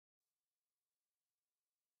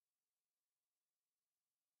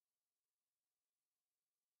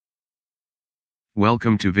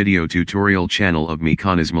Welcome to video tutorial channel of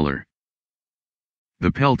Mechanismuller.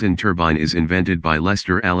 The Pelton turbine is invented by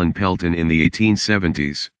Lester Allen Pelton in the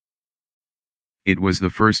 1870s. It was the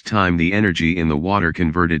first time the energy in the water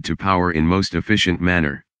converted to power in most efficient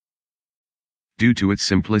manner. Due to its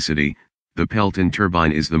simplicity, the Pelton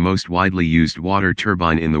turbine is the most widely used water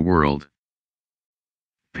turbine in the world.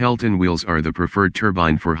 Pelton wheels are the preferred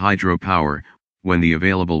turbine for hydropower, when the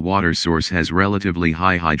available water source has relatively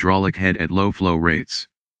high hydraulic head at low flow rates.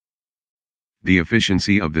 The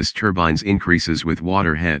efficiency of this turbines increases with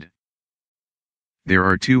water head. There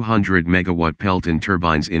are 200 megawatt Pelton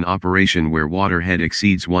turbines in operation where water head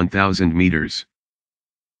exceeds 1000 meters.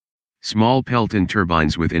 Small Pelton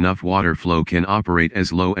turbines with enough water flow can operate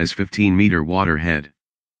as low as 15-meter water head.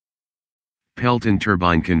 Pelton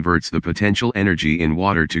turbine converts the potential energy in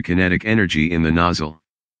water to kinetic energy in the nozzle.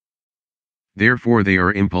 Therefore they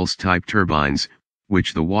are impulse-type turbines,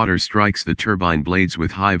 which the water strikes the turbine blades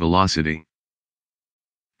with high velocity.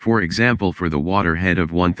 For example, for the water head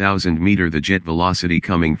of 1000 meter, the jet velocity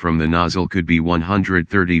coming from the nozzle could be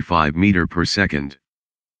 135 meter per second.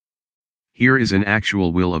 Here is an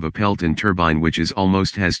actual wheel of a Pelton turbine which is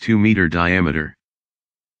almost has 2 meter diameter.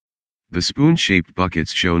 The spoon-shaped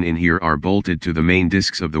buckets shown in here are bolted to the main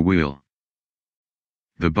discs of the wheel.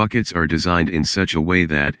 The buckets are designed in such a way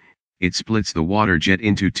that it splits the water jet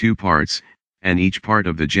into two parts, and each part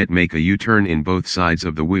of the jet make a U-turn in both sides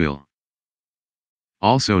of the wheel.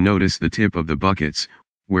 Also notice the tip of the buckets,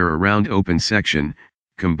 where a round open section,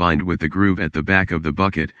 combined with the groove at the back of the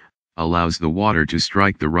bucket, allows the water to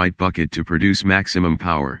strike the right bucket to produce maximum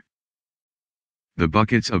power. The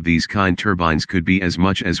buckets of these kind turbines could be as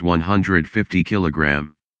much as 150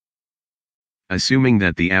 kg. Assuming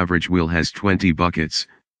that the average wheel has 20 buckets,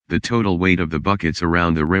 the total weight of the buckets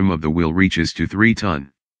around the rim of the wheel reaches to 3 tons.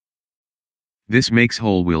 This makes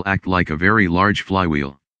whole wheel act like a very large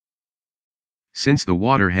flywheel. Since the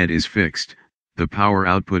water head is fixed, the power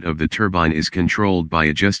output of the turbine is controlled by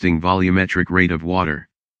adjusting volumetric rate of water.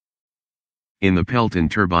 In the Pelton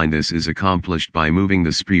turbine this is accomplished by moving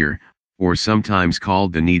the spear, or sometimes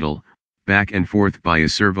called the needle, back and forth by a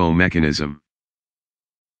servo mechanism.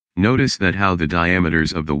 Notice that how the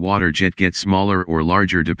diameters of the water jet get smaller or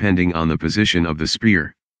larger depending on the position of the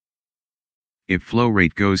spear. If flow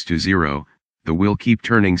rate goes to 0, the wheel keep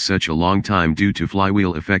turning such a long time due to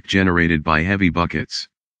flywheel effect generated by heavy buckets.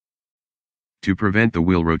 To prevent the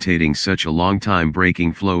wheel rotating such a long time,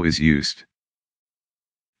 braking flow is used.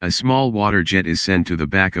 A small water jet is sent to the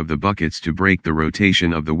back of the buckets to break the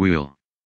rotation of the wheel.